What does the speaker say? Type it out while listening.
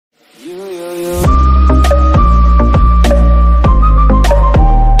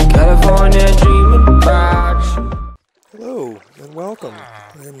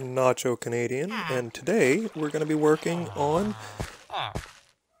Nacho Canadian, and today we're going to be working on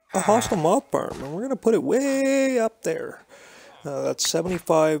a hostile mob farm, and we're going to put it way up there. That's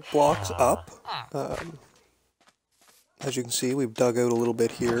 75 blocks up. As you can see, we've dug out a little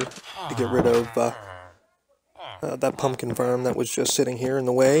bit here to get rid of that pumpkin farm that was just sitting here in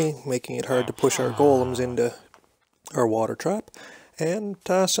the way, making it hard to push our golems into our water trap. And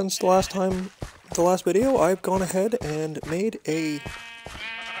since the last video, I've gone ahead and made a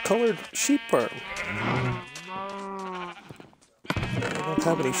colored sheep farm. I don't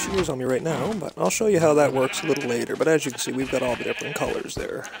have any shears on me right now, but I'll show you how that works a little later. But as you can see, we've got all the different colors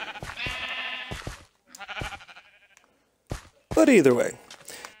there. But either way,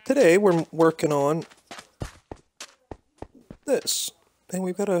 today we're working on this. And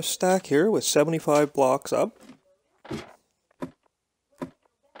we've got a stack here with 75 blocks up.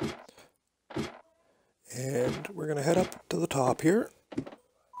 And we're going to head up to the top here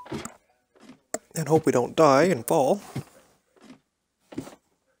and hope we don't die and fall.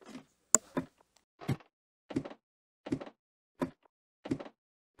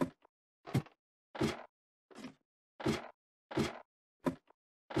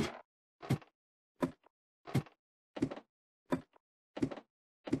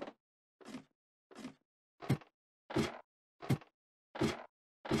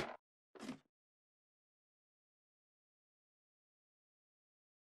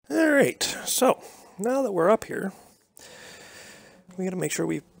 Alright, so now that we're up here, we gotta make sure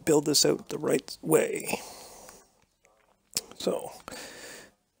we build this out the right way. So,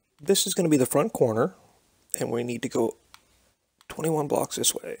 this is gonna be the front corner, and we need to go 21 blocks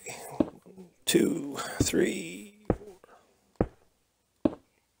this way. 1, 2, 3.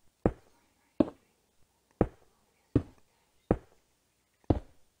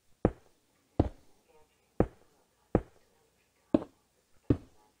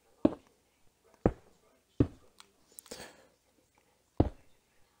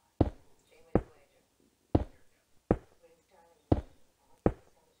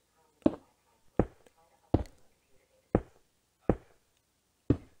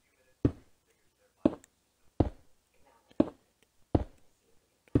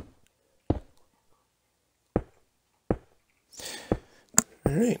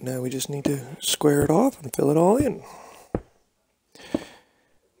 Alright, now we just need to square it off and fill it all in.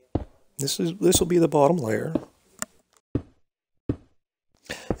 This will be the bottom layer.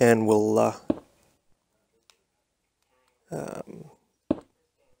 And we'll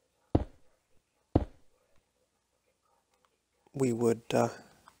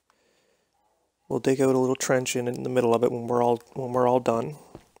we'll dig out a little trench in the middle of it when we're all done.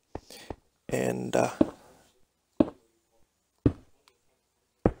 And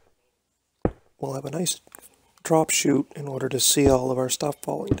we'll have a nice drop chute in order to see all of our stuff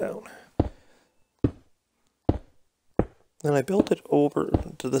falling down. Then I built it over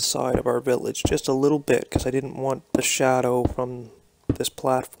to the side of our village just a little bit because I didn't want the shadow from this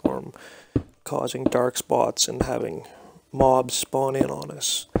platform causing dark spots and having mobs spawn in on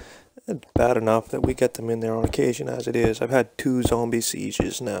us. It's bad enough that we get them in there on occasion as it is. I've had 2 zombie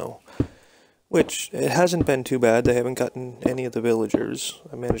sieges now, which it hasn't been too bad. They haven't gotten any of the villagers.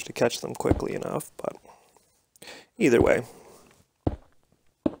 I managed to catch them quickly enough, but either way.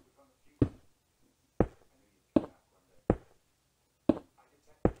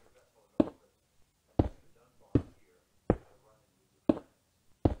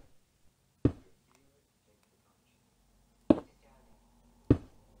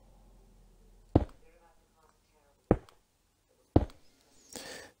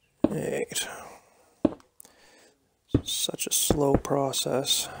 Right. Such a slow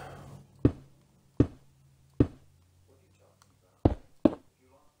process.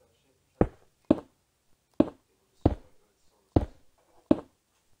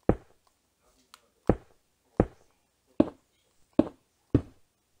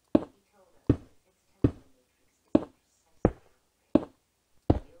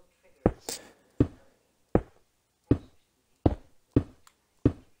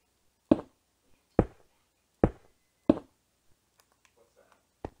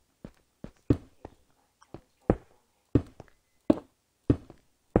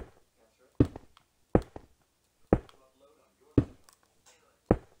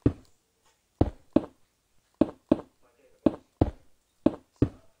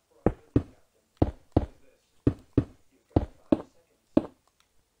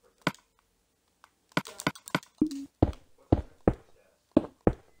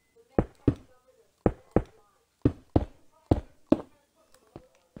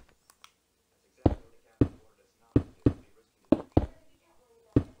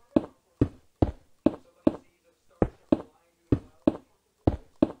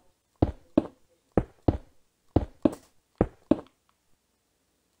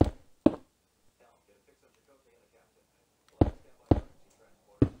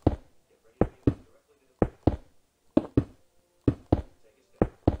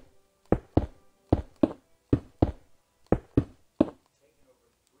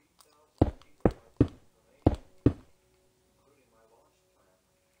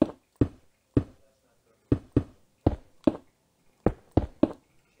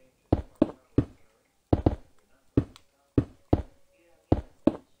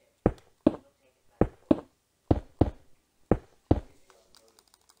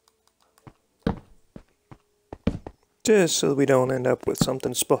 just so we don't end up with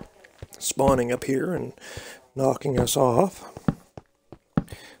something spawning up here and knocking us off.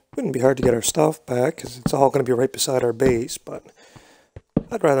 Wouldn't be hard to get our stuff back because it's all going to be right beside our base, but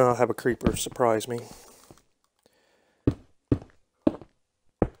I'd rather not have a creeper surprise me.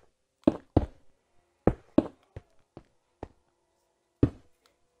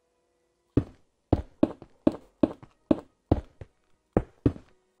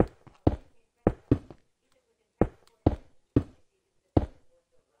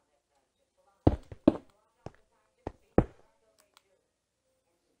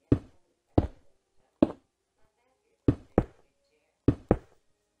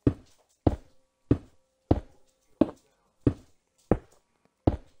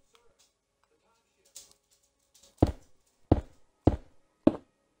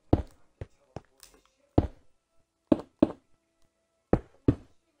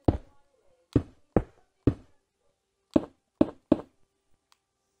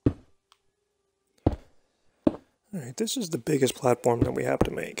 Alright, this is the biggest platform that we have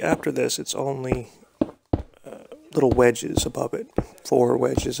to make. After this, it's only little wedges above it. 4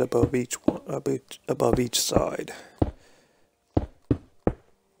 wedges above each side.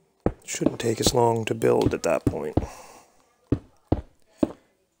 Shouldn't take as long to build at that point.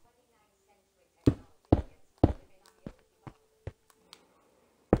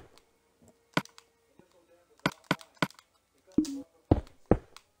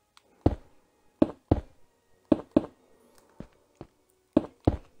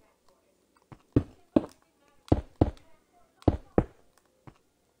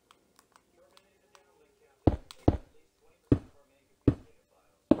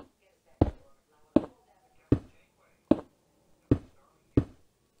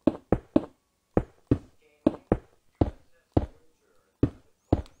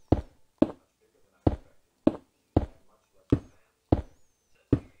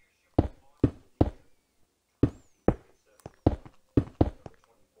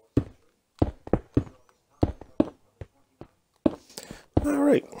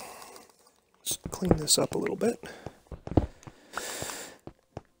 Alright, let's clean this up a little bit.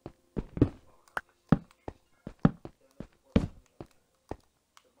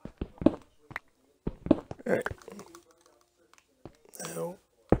 Alright, now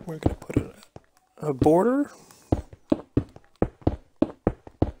we're going to put a border.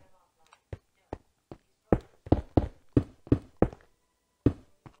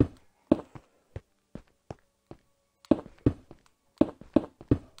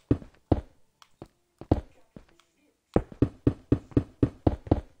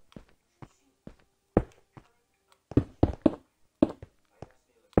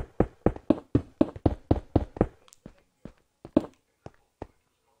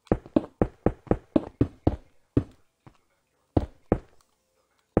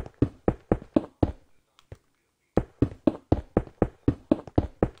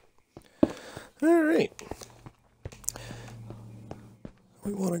 Alright,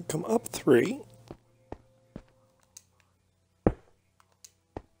 we want to come up 3,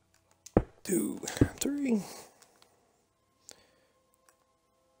 2, 3,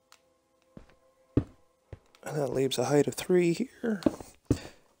 and that leaves a height of 3 here.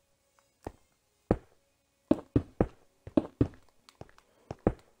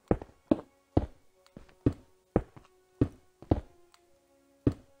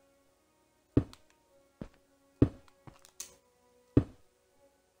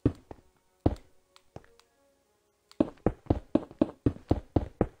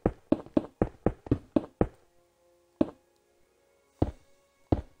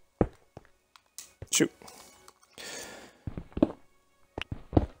 Shoot.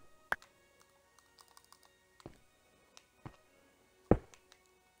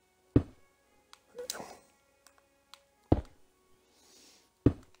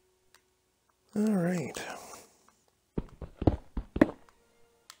 All right.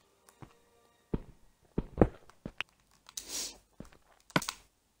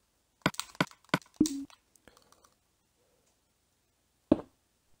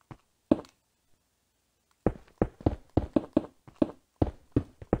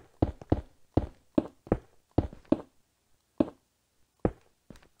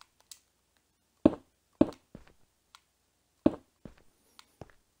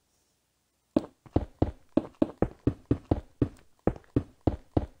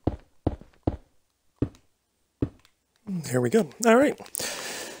 There we go. All right.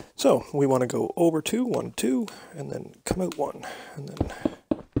 So we want to go over 2, 1, 2, and then come out 1, and then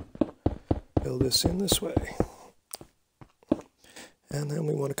build this in this way. And then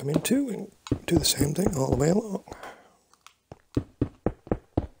we want to come in 2 and do the same thing all the way along.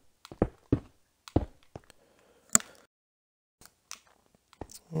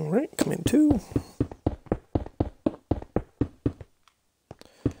 Alright, come in 2.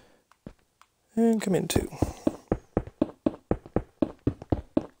 And come in 2.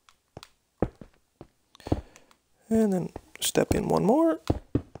 And then step in 1 more.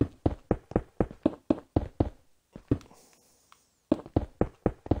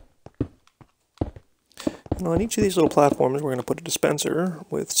 And on each of these little platforms, we're going to put a dispenser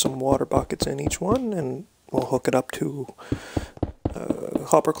with some water buckets in each one, and we'll hook it up to a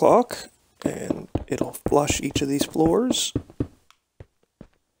hopper clock, and it'll flush each of these floors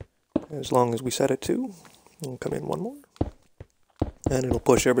as long as we set it to. We'll come in 1 more. And it'll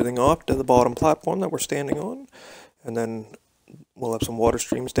push everything off to the bottom platform that we're standing on. And then we'll have some water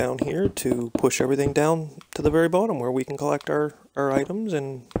streams down here to push everything down to the very bottom where we can collect our items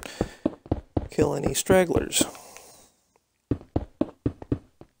and kill any stragglers.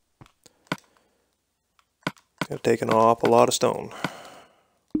 I've taken off a lot of stone.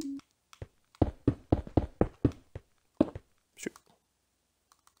 Shoot.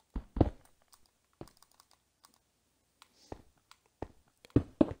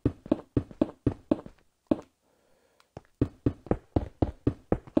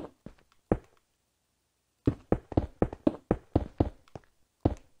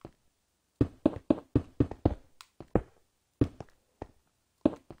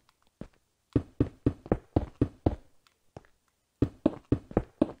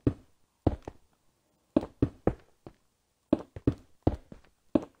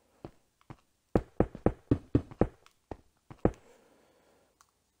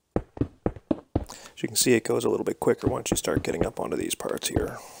 As you can see, it goes a little bit quicker once you start getting up onto these parts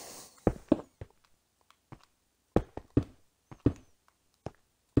here.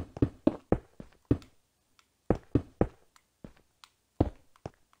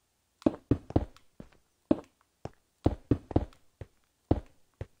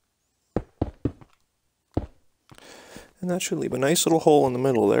 And that should leave a nice little hole in the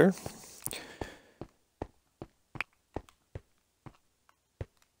middle there.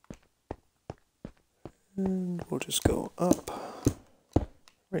 And we'll just go up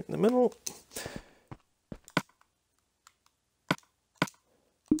right in the middle.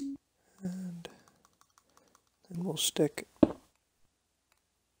 And then we'll stick...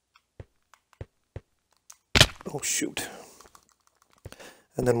 Oh shoot.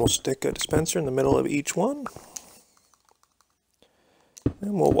 And then we'll stick a dispenser in the middle of each one.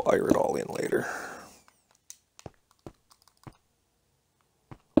 And we'll wire it all in later.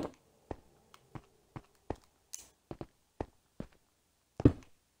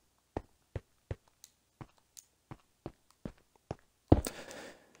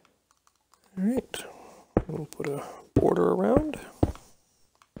 Alright, we'll put a border around.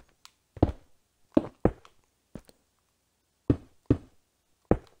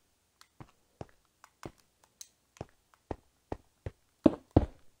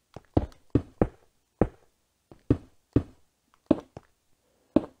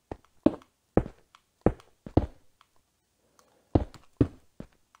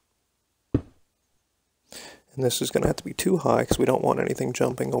 And this is going to have to be too high because we don't want anything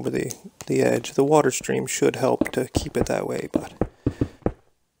jumping over the edge. The water stream should help to keep it that way, but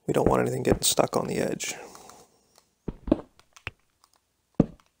we don't want anything getting stuck on the edge.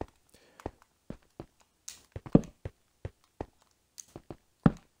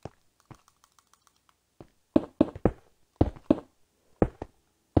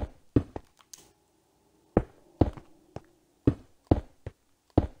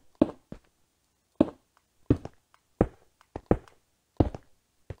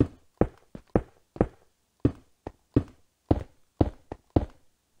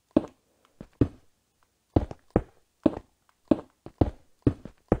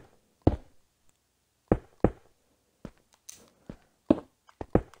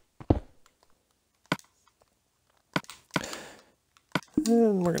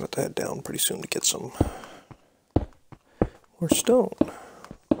 And we're going to have to head down pretty soon to get some more stone.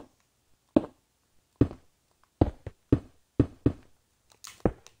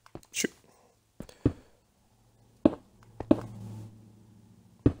 Shoot.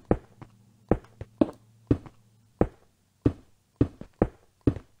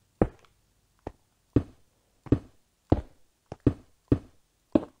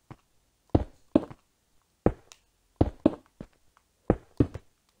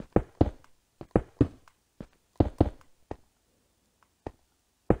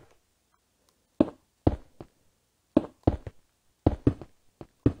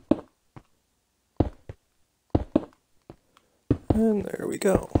 And there we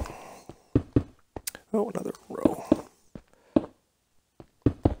go. Oh, another row.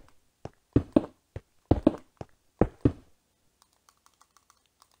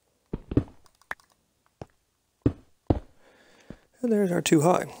 And there's our 2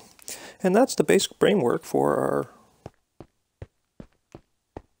 high. And that's the basic framework for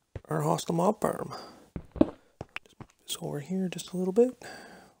our hostile mob farm. Just over here just a little bit.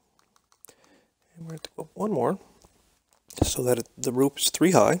 And we're going to go up one more so that the roof is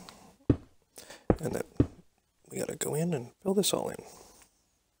 3 high. And then we got to go in and fill this all in.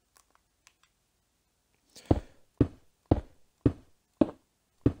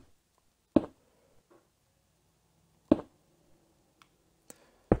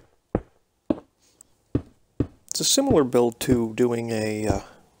 It's a similar build to doing a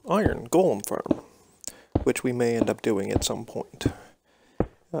iron golem farm, which we may end up doing at some point.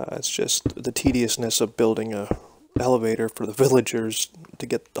 It's just the tediousness of building a elevator for the villagers to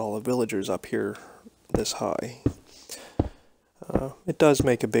get all the villagers up here this high. It does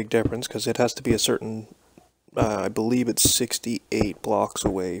make a big difference because it has to be a certain, I believe it's 68 blocks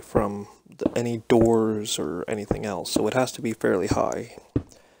away from any doors or anything else, so it has to be fairly high.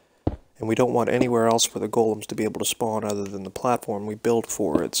 And we don't want anywhere else for the golems to be able to spawn other than the platform we build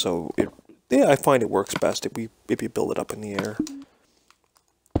for it, so yeah, I find it works best if you build it up in the air.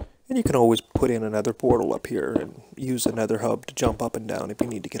 And you can always put in another portal up here and use the nether hub to jump up and down if you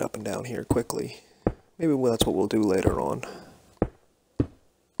need to get up and down here quickly. Maybe that's what we'll do later on.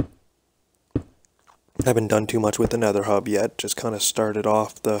 I haven't done too much with the nether hub yet, just kind of started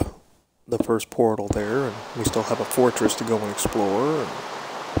off the first portal there, and we still have a fortress to go and explore. And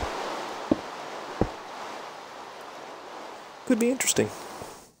could be interesting.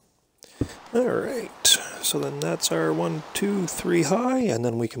 Alright, so then that's our 1, 2, 3 high, and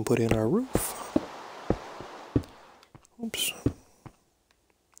then we can put in our roof. Oops.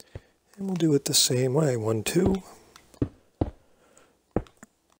 And we'll do it the same way, 1, 2.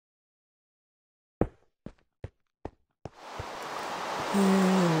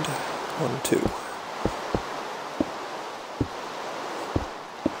 And 1, 2.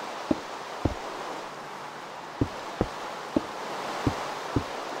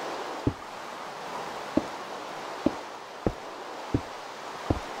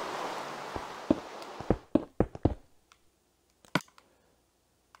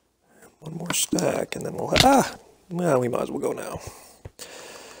 One more stack, and then we'll have... well, we might as well go now.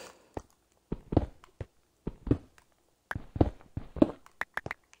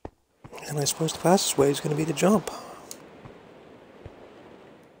 And I suppose the fastest way is going to be to jump.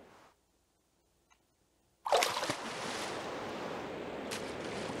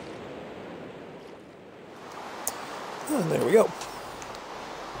 And there we go.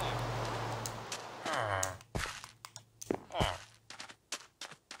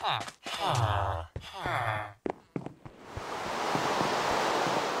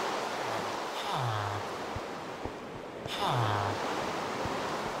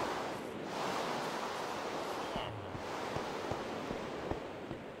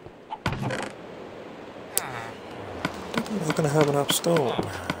 I'm not going to have enough stone.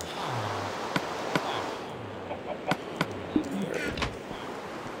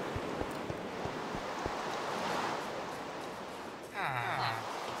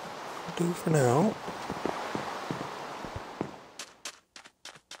 Do for now.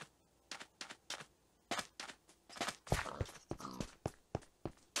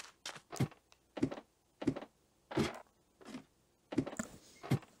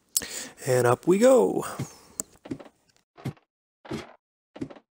 And up we go.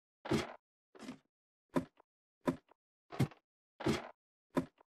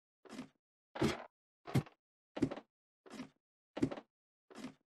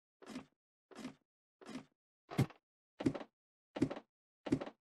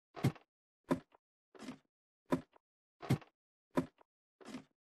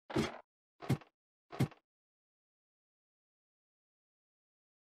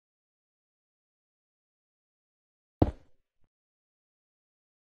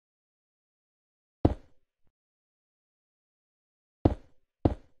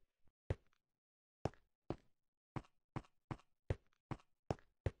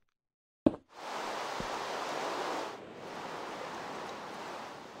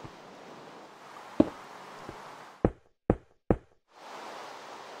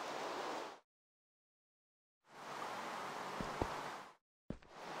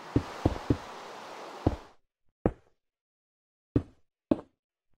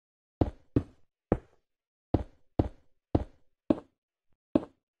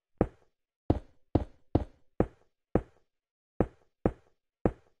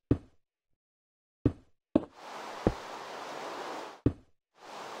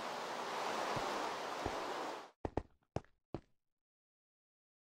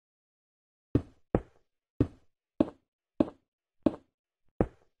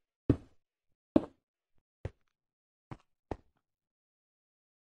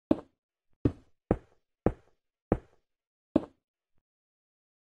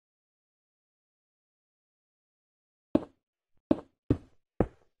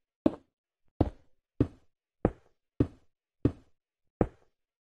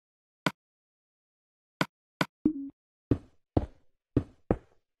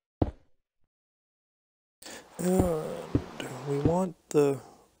 And we want the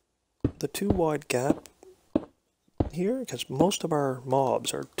too wide gap here because most of our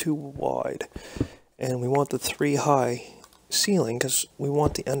mobs are too wide, and we want the 3 high ceiling because we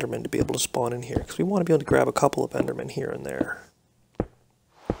want the Enderman to be able to spawn in here, because we want to be able to grab a couple of Endermen here and there.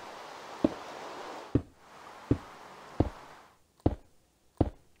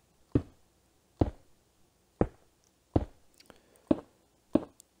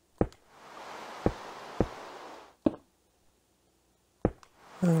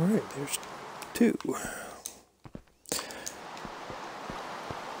 Alright, there's 2.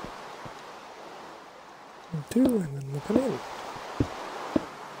 2, and then we'll come in.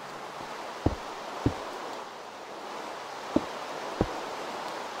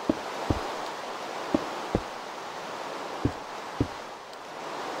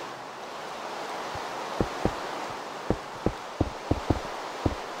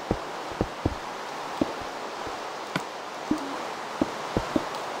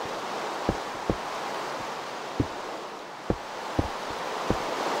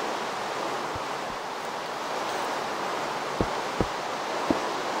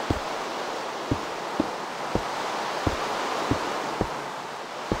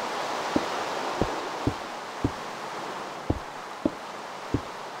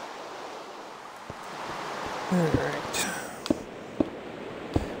 Alright.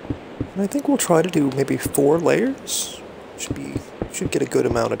 And I think we'll try to do maybe 4 layers. Should get a good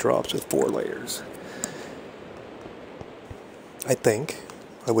amount of drops with 4 layers. I think.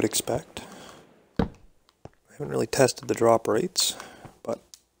 I would expect. I haven't really tested the drop rates, but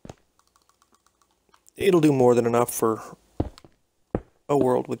it'll do more than enough for a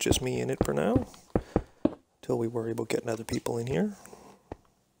world with just me in it for now, until we worry about getting other people in here.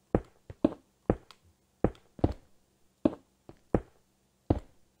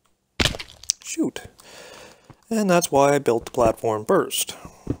 Shoot. And that's why I built the platform first.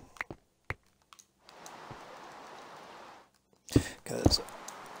 Because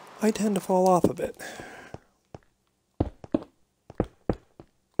I tend to fall off a bit.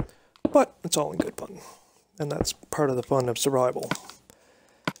 But it's all in good fun. And that's part of the fun of survival.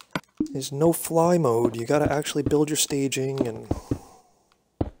 There's no fly mode. You gotta actually build your staging, and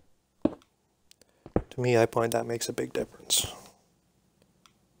to me, I find that makes a big difference.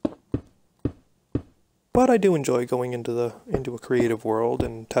 But I do enjoy going into a creative world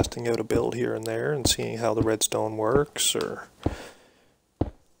and testing out a build here and there and seeing how the redstone works, or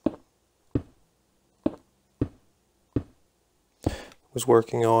was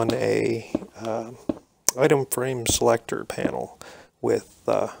working on a item frame selector panel with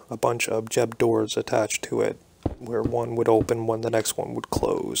a bunch of jeb doors attached to it, where one would open when the next one would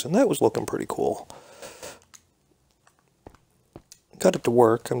close, and that was looking pretty cool. Got it to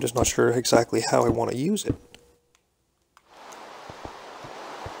work, I'm just not sure exactly how I want to use it.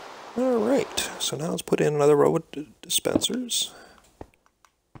 Alright, so now let's put in another row of dispensers.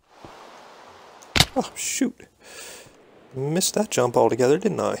 Oh, shoot. Missed that jump altogether,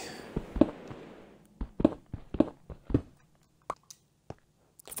 didn't I?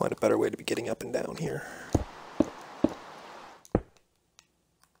 Find a better way to be getting up and down here.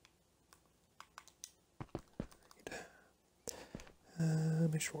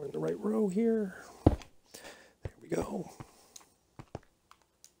 Make sure we're in the right row here. There we go.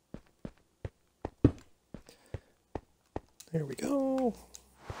 There we go.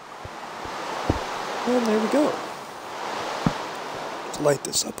 And there we go. Let's light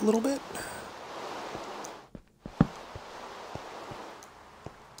this up a little bit.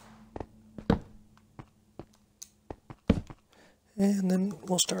 And then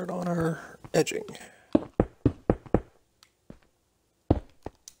we'll start on our edging.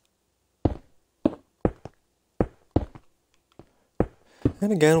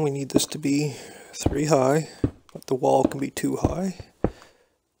 And again, we need this to be 3 high, but the wall can be 2 high.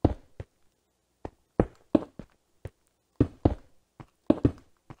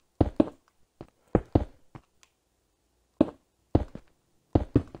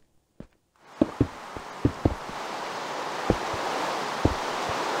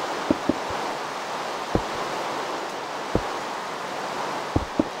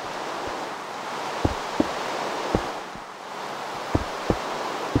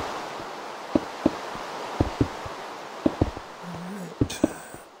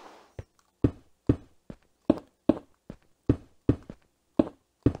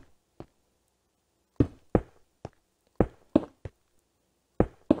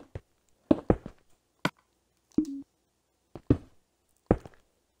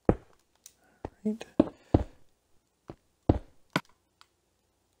 Right.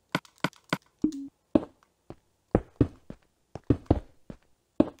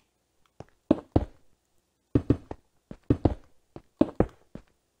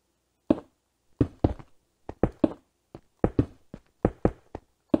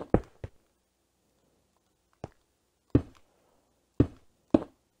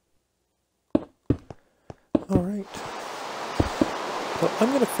 Alright. Well, I'm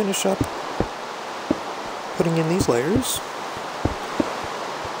going to finish up putting in these layers.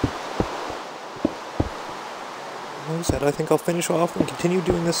 Like I said, I think I'll finish off and continue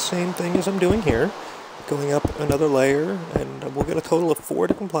doing the same thing as I'm doing here. Going up another layer, and we'll get a total of 4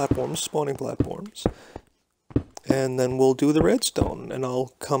 different platforms, spawning platforms. And then we'll do the redstone, and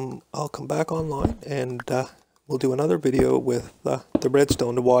I'll come back online, and we'll do another video with the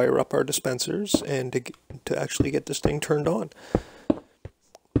redstone to wire up our dispensers and to actually get this thing turned on.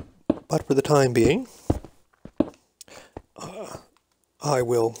 But for the time being, I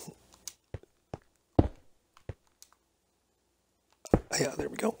will... Yeah, there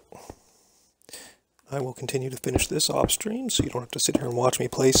we go. I will continue to finish this off stream, so you don't have to sit here and watch me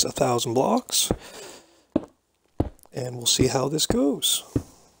place 1,000 blocks. And we'll see how this goes.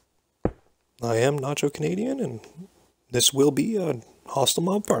 I am Nacho Canadian, and this will be a hostile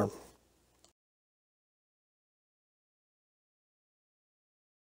mob farm.